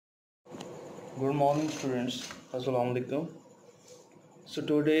Good morning, students. Assalamu alaikum. So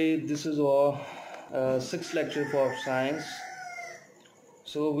today this is our sixth lecture for science.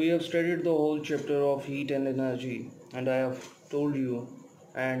 So we have studied the whole chapter of heat and energy, and I have told you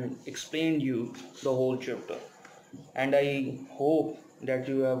and explained you the whole chapter. And I hope that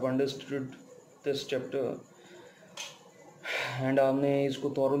you have understood this chapter and आपने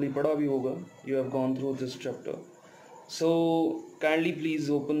इसको thoroughly पढ़ा भी होगा. You have gone through this chapter. So kindly please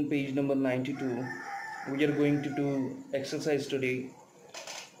open page number 92. We are going to do exercise today.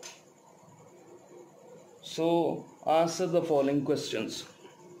 So answer the following questions.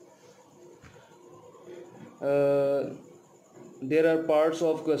 There are parts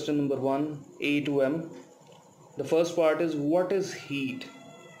of question number 1 A to M. The first part is what is heat?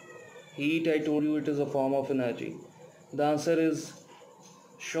 Heat, I told you, it is a form of energy. The answer is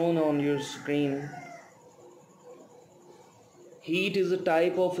shown on your screen. Heat is a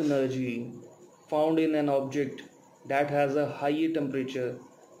type of energy found in an object that has a higher temperature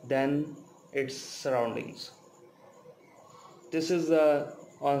than its surroundings. This is the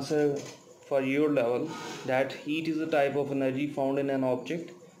answer for your level, that heat is a type of energy found in an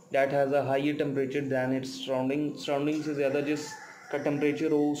object that has a higher temperature than its surroundings. Surroundings से ज़्यादा जिसका temperature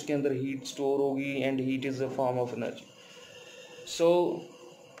हो उसके अंदर heat store होगी, and heat is a form of energy. So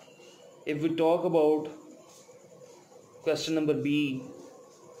if we talk about question number B,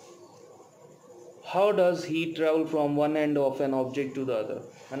 how does heat travel from one end of an object to the other?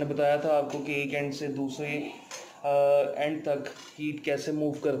 मैंने बताया था आपको कि एक एंड से दूसरे and तक हीट कैसे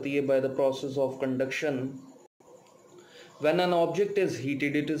मूव करती है by the process of conduction. When an object is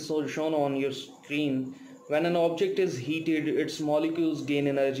heated, it is shown on your screen. When an object is heated, its molecules gain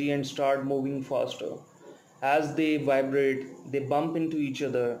energy and start moving faster. As they vibrate, they bump into each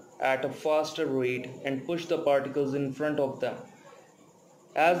other at a faster rate and push the particles in front of them.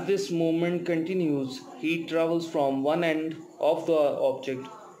 As this movement continues, heat travels from one end of the object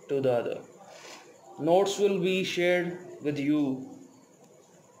to the other. Notes will be shared with you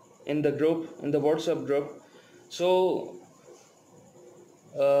in the group, in the WhatsApp group. So,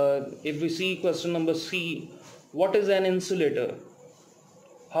 if we see question number C, what is an insulator?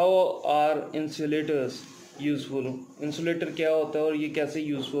 How are insulators useful? Insulator क्या होता है और ये कैसे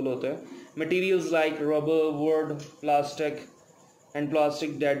useful होता है? Materials like rubber, wood, plastic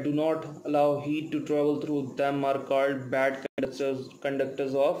that do not allow heat to travel through them are called bad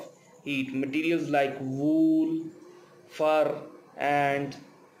conductors of heat. Materials like wool, fur, and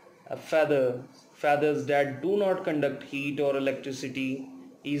feathers that do not conduct heat or electricity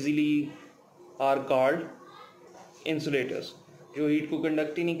easily are called insulators. जो heat को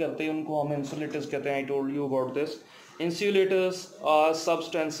conduct ही नहीं करते उनको हम insulators कहते हैं. I told you about this. Insulators are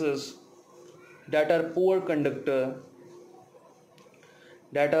substances that are poor conductors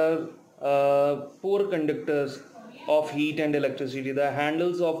of heat and electricity. The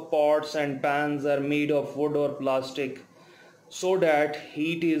handles of pots and pans are made of wood or plastic so that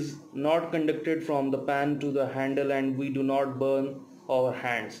heat is not conducted from the pan to the handle and we do not burn our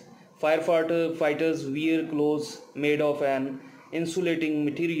hands. Firefighters wear clothes made of an insulating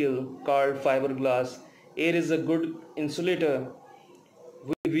material called fiberglass. Air is a good insulator.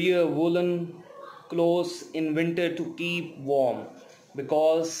 We wear woolen clothes in winter to keep warm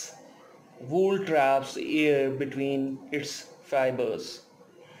because wool traps air between its fibers.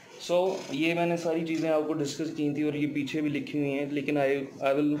 So ये मैंने सारी चीज़ें आपको discuss की थी और ये पीछे भी लिखी हुई हैं, लेकिन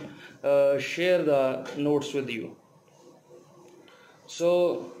I will share the notes with you.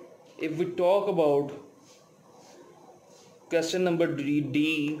 So if we talk about question number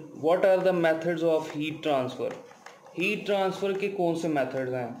D, what are the methods of heat transfer? Heat transfer के कौन से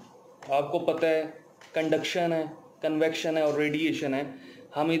methods हैं? आपको पता है conduction है, convection है और radiation है.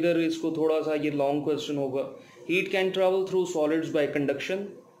 हम इधर इसको थोड़ा सा ये long question होगा. Heat can travel through solids by conduction.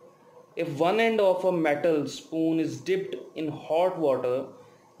 If one end of a metal spoon is dipped in hot water,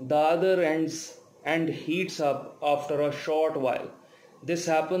 the other end heats up after a short while. This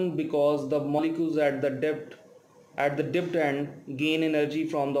happens because the molecules at the dipped end gain energy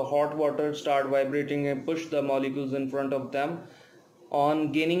from the hot water, start vibrating and push the molecules in front of them.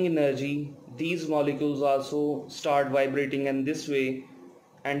 On gaining energy, these molecules also start vibrating in this way,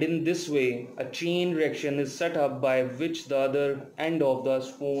 a chain reaction is set up by which the other end of the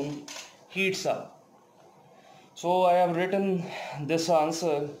spoon heats up. So I have written this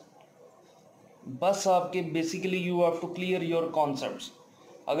answer. बस आपके basically you have to clear your concepts.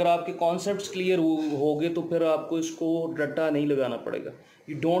 अगर आपके concepts clear होंगे तो फिर आपको इसको रट्टा नहीं लगाना पड़ेगा.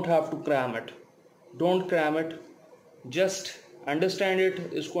 You don't have to cram it. Don't cram it. Just understand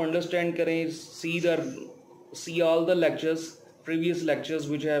it. इसको understand करें. See all the lectures. Previous lectures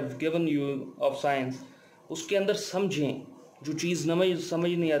which I have given you of science, उसके अंदर समझें। जो चीज़ समझ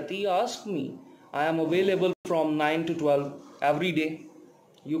नहीं आती, ask me, I am available from 9 to 12 every day.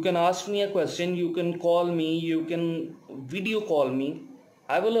 You can ask me a question, you can call me, you can video call me.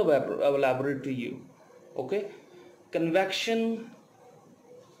 I will elaborate to you. Okay. Convection.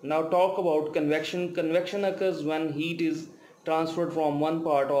 Now talk about convection. Convection occurs when heat is transferred from one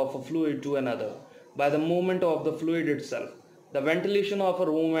part of a fluid to another by the movement of the fluid itself. The ventilation of a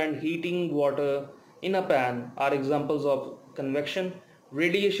room and heating water in a pan are examples of convection.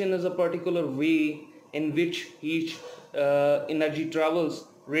 Radiation is a particular way in which heat energy travels.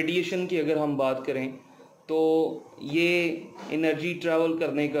 Radiation की अगर हम बात करें तो ये energy travel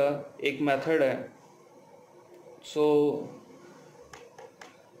करने का एक मेथड है. सो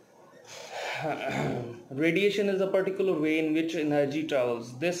radiation is a particular way in which energy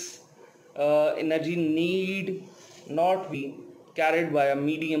travels. This energy need not be carried by a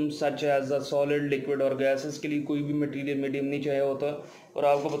medium such as a solid, liquid और gas. इसके लिए कोई भी मटेरियल मीडियम नहीं चाहिए होता. और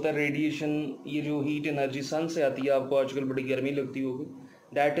आपको पता है रेडिएशन, ये जो हीट एनर्जी सन से आती है, आपको आजकल बड़ी गर्मी लगती होगी.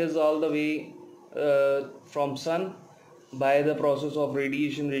 That is all the way from sun by the process of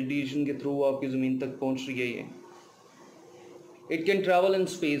radiation. Radiation के थ्रू आपकी ज़मीन तक पहुँच रही है ये. It can travel in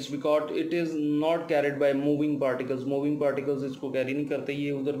space because it is not carried by moving particles. Moving particles इसको कैरी नहीं करते,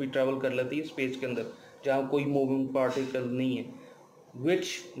 ये उधर भी ट्रैवल कर लेती है स्पेस के अंदर जहाँ कोई मूविंग पार्टिकल नहीं है.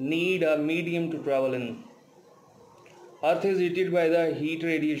 Which need a medium to travel in. Earth is heated by the heat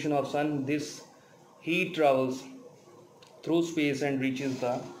radiation of sun. This heat travels through space and reaches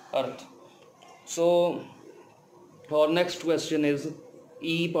the earth. So our next question is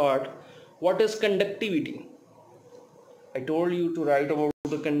E part. What is conductivity? I told you to write about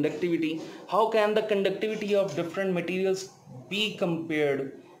the conductivity. How can the conductivity of different materials be compared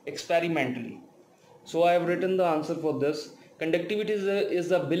experimentally? So I have written the answer for this. Conductivity is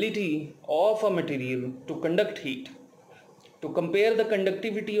the ability of a material to conduct heat. To compare the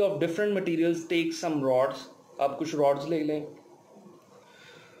conductivity of different materials, take some rods. आप कुछ rods ले लें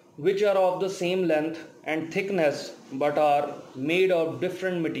which are of the same length and thickness but are made of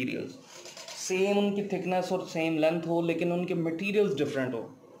different materials. Same उनकी thickness और same length हो लेकिन उनके materials different हो.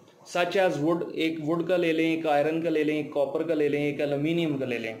 Such as wood, एक wood का ले लें, एक iron का ले लें, एक copper का ले लें, एक aluminium का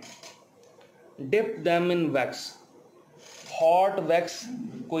ले लें. Dip them in wax. Hot wax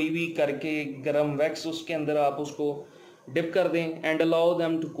कोई भी करके गर्म wax उसके अंदर आप उसको dip कर दें and allow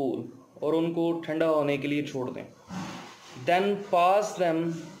them to cool. और उनको ठंडा होने के लिए छोड़ दें. Then pass them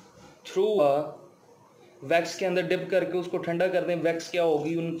through a wax के अंदर डिप करके उसको ठंडा कर दें. वैक्स क्या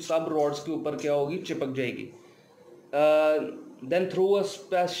होगी, उन सब रॉड्स के ऊपर क्या होगी, चिपक जाएगी. Then through a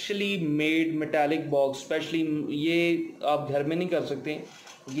specially made metallic box. Specially ये आप घर में नहीं कर सकते,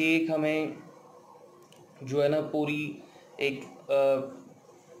 ये एक हमें जो है ना पूरी एक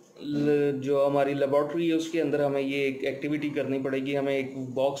जो हमारी लेबॉर्ट्री है उसके अंदर हमें ये एक एक्टिविटी करनी पड़ेगी. हमें एक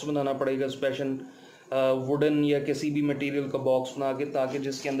बॉक्स बनाना पड़ेगा स्पेशल वुडन या किसी भी मटेरियल का बॉक्स बना के, ताकि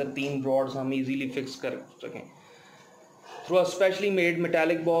जिसके अंदर 3 रॉड्स हम इजीली फिक्स कर सकें. Through a specially made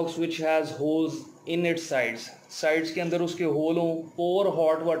metallic box which has holes in its sides. Sides के अंदर उसके होल हों. पोर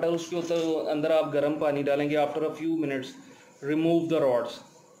हॉट वाटर, उसके अंदर आप गर्म पानी डालेंगे. After a few minutes remove the rods.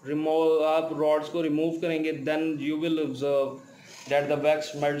 आप रॉड्स को रिमूव करेंगे. Then you will observe that the wax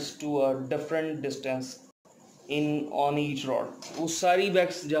melts to a different distance in on each rod. वो सारी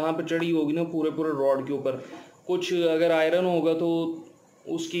वैक्स जहाँ पे चढ़ी होगी ना पूरे रॉड के ऊपर, कुछ अगर आयरन होगा तो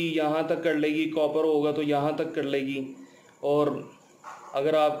उसकी यहाँ तक कर लेगी, कॉपर होगा तो यहाँ तक कर लेगी. और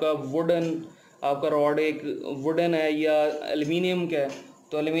अगर आपका आपका रॉड एक वुडन है या एल्युमिनियम का है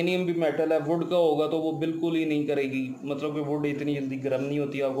तो एल्युमिनियम भी मेटल है, वुड का होगा तो वो बिल्कुल ही नहीं करेगी. मतलब कि वुड इतनी जल्दी गर्म नहीं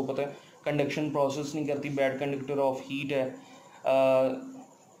होती, आपको पता है, कंडक्शन प्रोसेस नहीं करती, बैड कंडक्टर ऑफ हीट है.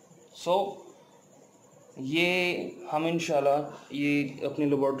 सो ये हम इंशाल्लाह ये अपनी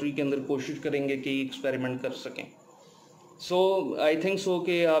लेबॉर्ट्री के अंदर कोशिश करेंगे कि एक्सपेरिमेंट कर सकें. सो आई थिंक सो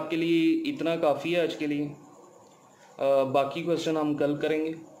कि आपके लिए इतना काफ़ी है आज के लिए. बाकी क्वेश्चन हम कल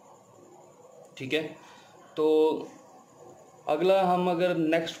करेंगे, ठीक है. तो अगला हम अगर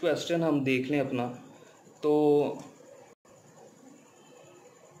नेक्स्ट क्वेश्चन हम देख लें अपना, तो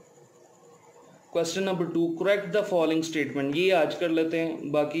question number 2, correct the following statement. ये आज कर लेते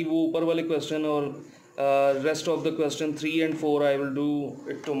हैं, बाकी वो ऊपर वाले क्वेश्चन और rest of the question 3 and 4 I will do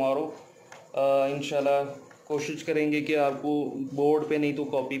it tomorrow. इंशाल्लाह कोशिश करेंगे कि आपको बोर्ड पे नहीं तो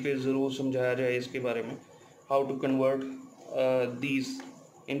कॉपी पे ज़रूर समझाया जाए इसके बारे में, how to convert these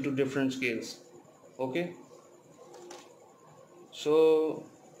into different scales. Okay, so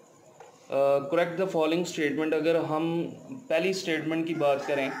correct the following statement. अगर हम पहली स्टेटमेंट की बात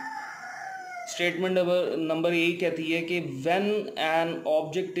करें, स्टेटमेंट नंबर ए कहती है कि when an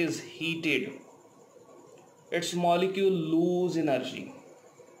object is heated it's molecule loose energy.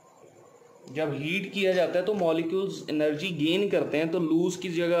 जब हीट किया जाता है तो मॉलिक्यूल्स एनर्जी गेन करते हैं, तो लूज की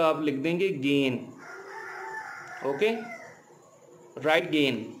जगह आप लिख देंगे gain. Okay, right,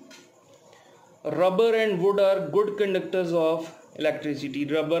 gain. Rubber and would are good conductors of electricity.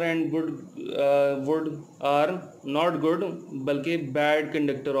 Rubber and would are not good, बल्कि bad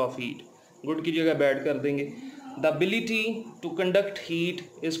conductor of heat. Good की जगह बैड कर देंगे। The ability to conduct heat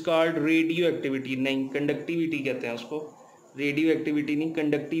is called radio activity. नहीं, conductivity कहते हैं उसको, radio activity नहीं,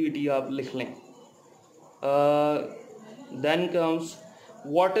 कंडक्टिविटी आप लिख लें। Then comes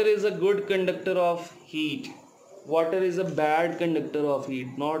water is a good conductor of heat. Water is a bad conductor of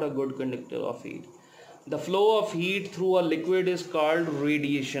heat, not a good conductor of heat. The flow of heat through a liquid is called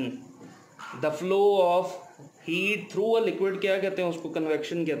radiation. The flow of heat through a liquid क्या कहते हैं उसको?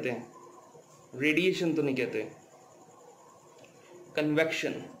 Convection कहते हैं, radiation तो नहीं कहते,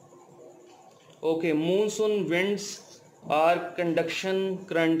 convection. Okay, monsoon winds are conduction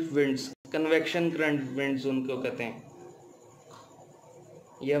current winds. Convection current winds उनको कहते हैं।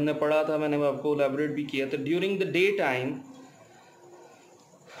 ये हमने पढ़ा था, मैंने आपको एलैबोरेट भी किया था। During the day time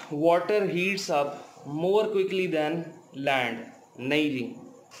water heats up more quickly than land. नहीं जी,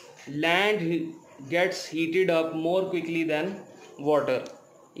 land gets heated up more quickly than water.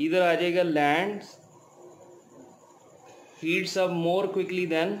 इधर आ जाएगा land heats up more quickly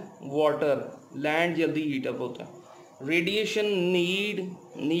than water. land जल्दी heat up होता है। radiation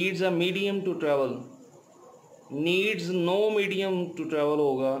needs a medium to travel. needs no medium to travel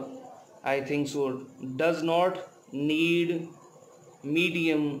होगा, I think so. does not need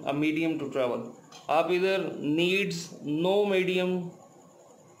a medium to travel. आप इधर needs no medium,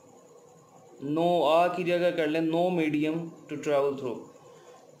 no आ की जगह कर लें no medium to travel through.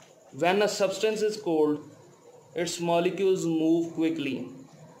 When a substance is cold it's molecules move quickly.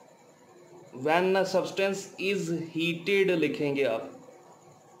 When a substance is heated लिखेंगे आप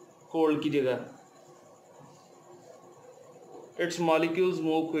cold की जगह, it's molecules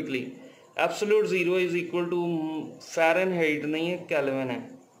move quickly. Absolute zero is equal to Fahrenheit नहीं है, केल्विन है,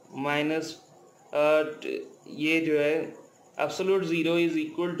 minus ये जो है absolute zero is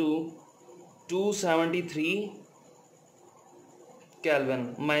equal to 273 kelvin.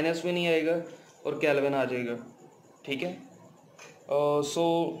 Minus भी नहीं आएगा और केल्विन आ जाएगा, ठीक है। So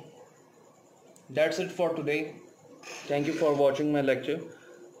that's it for today. Thank you for watching my lecture.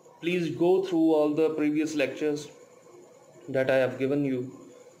 Please go through all the previous lectures that I have given you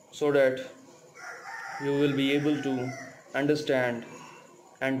so that you will be able to understand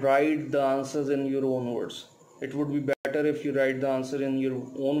and write the answers in your own words. It would be better if you write the answer in your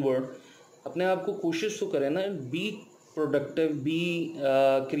own word. अपने आप को कोशिश तो करें ना, be productive, be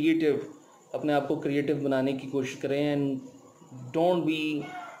creative, अपने आप को क्रिएटिव बनाने की कोशिश करें। And don't be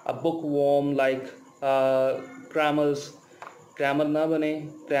a book warm like Cramer's. Cramer ना बने,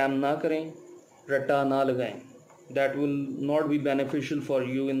 क्रैम ना करें, रट्टा ना लगाएं। That will not be beneficial for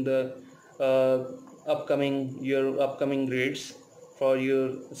you in the upcoming grades, for your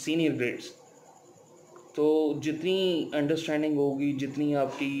senior grades. तो जितनी अंडरस्टैंडिंग होगी, जितनी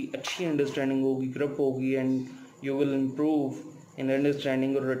आपकी अच्छी अंडरस्टैंडिंग होगी, ग्रिप होगी, and you will improve in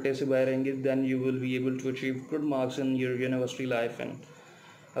understanding और रट्टे से बाहर रहेंगे, then you will be able to achieve good marks in your university life and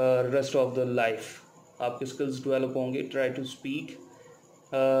rest of the life. आपके स्किल्स डेवलप होंगे। Try to speak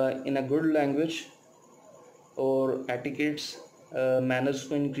in a good language और etiquettes, manners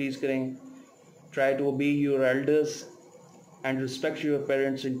को increase करें। Try to obey your elders and respect your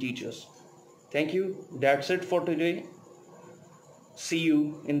parents and teachers. Thank you. That's it for today. C you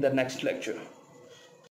in the next lecture.